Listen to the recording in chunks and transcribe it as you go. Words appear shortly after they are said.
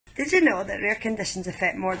Did you know that rare conditions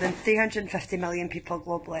affect more than 350 million people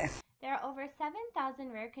globally? There are over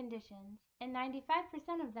 7,000 rare conditions, and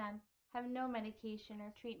 95% of them have no medication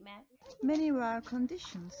or treatment. Many rare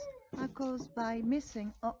conditions are caused by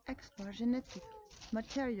missing or extra genetic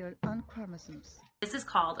material on chromosomes. This is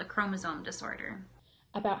called a chromosome disorder.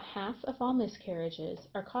 About half of all miscarriages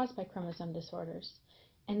are caused by chromosome disorders,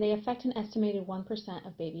 and they affect an estimated 1%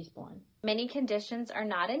 of babies born. Many conditions are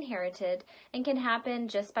not inherited and can happen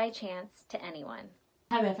just by chance to anyone.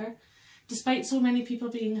 However, despite so many people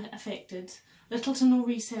being affected, little to no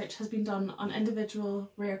research has been done on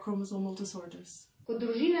individual rare chromosomal disorders. Kot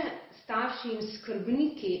družine, starši in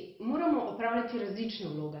skrbniki moramo opravljati različne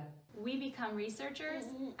vloge. We become researchers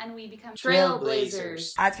and we become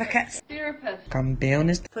trailblazers, advocates, Therapists,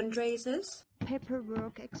 campaigns, fundraisers,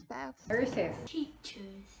 paperwork experts, nurses,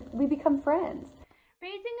 teachers. We become friends.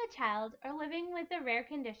 Raising a child or living with a rare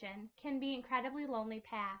condition can be an incredibly lonely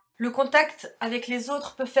path. Le contact avec les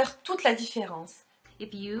autres peut faire toute la différence.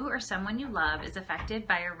 If you or someone you love is affected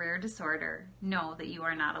by a rare disorder, know that you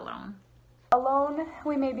are not alone. Alone,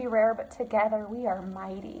 we may be rare, but together we are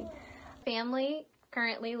mighty. Family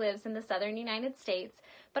currently lives in the southern United States,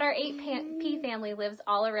 but our 8P family lives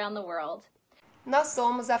all around the world. Nós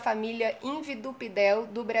somos a família Invidupidel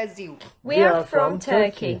do Brasil. We are from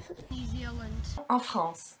Turkey. New Zealand. En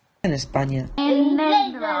France. in España, In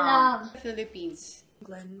Netherlands. Philippines,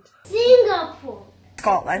 England, Singapore.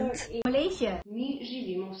 Scotland, Malaysia. mi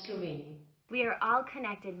živimo v Sloveniji. We are all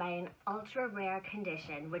connected by an ultra-rare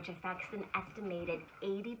condition which affects an estimated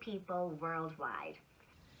 80 people worldwide.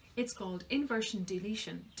 It's called Inversion,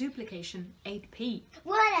 Deletion, Duplication, 8P.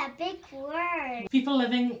 What a big word! People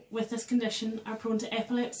living with this condition are prone to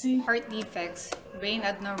epilepsy, heart defects, brain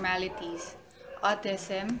abnormalities,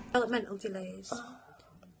 autism, developmental delays,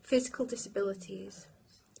 physical disabilities,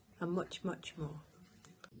 and much, much more.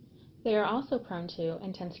 They are also prone to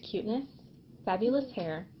intense cuteness, fabulous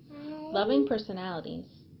hair, loving personalities,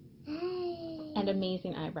 and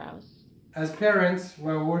amazing eyebrows. As parents,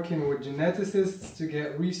 we're working with geneticists to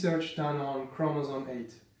get research done on chromosome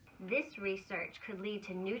 8. This research could lead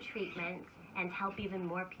to new treatments and help even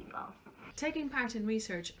more people. Taking part in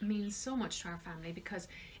research means so much to our family because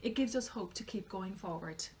it gives us hope to keep going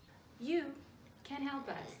forward. You can help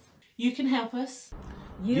us. You can help us.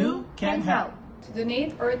 You can help. To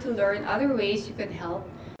donate or to learn other ways you can help,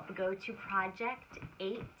 go to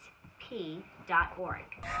project8p.org.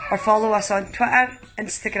 Or follow us on Twitter,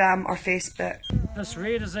 Instagram or Facebook. This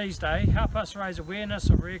Rare Disease Day, help us raise awareness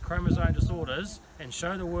of rare chromosome disorders and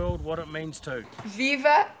show the world what it means to.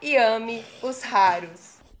 Viva e ame os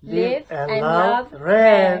raros. Live and love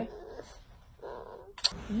rare.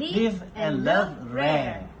 Live and love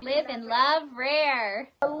rare. Live and love rare.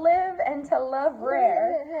 Live and to love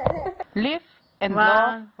rare. live and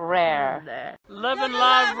love rare. Live and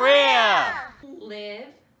love rare.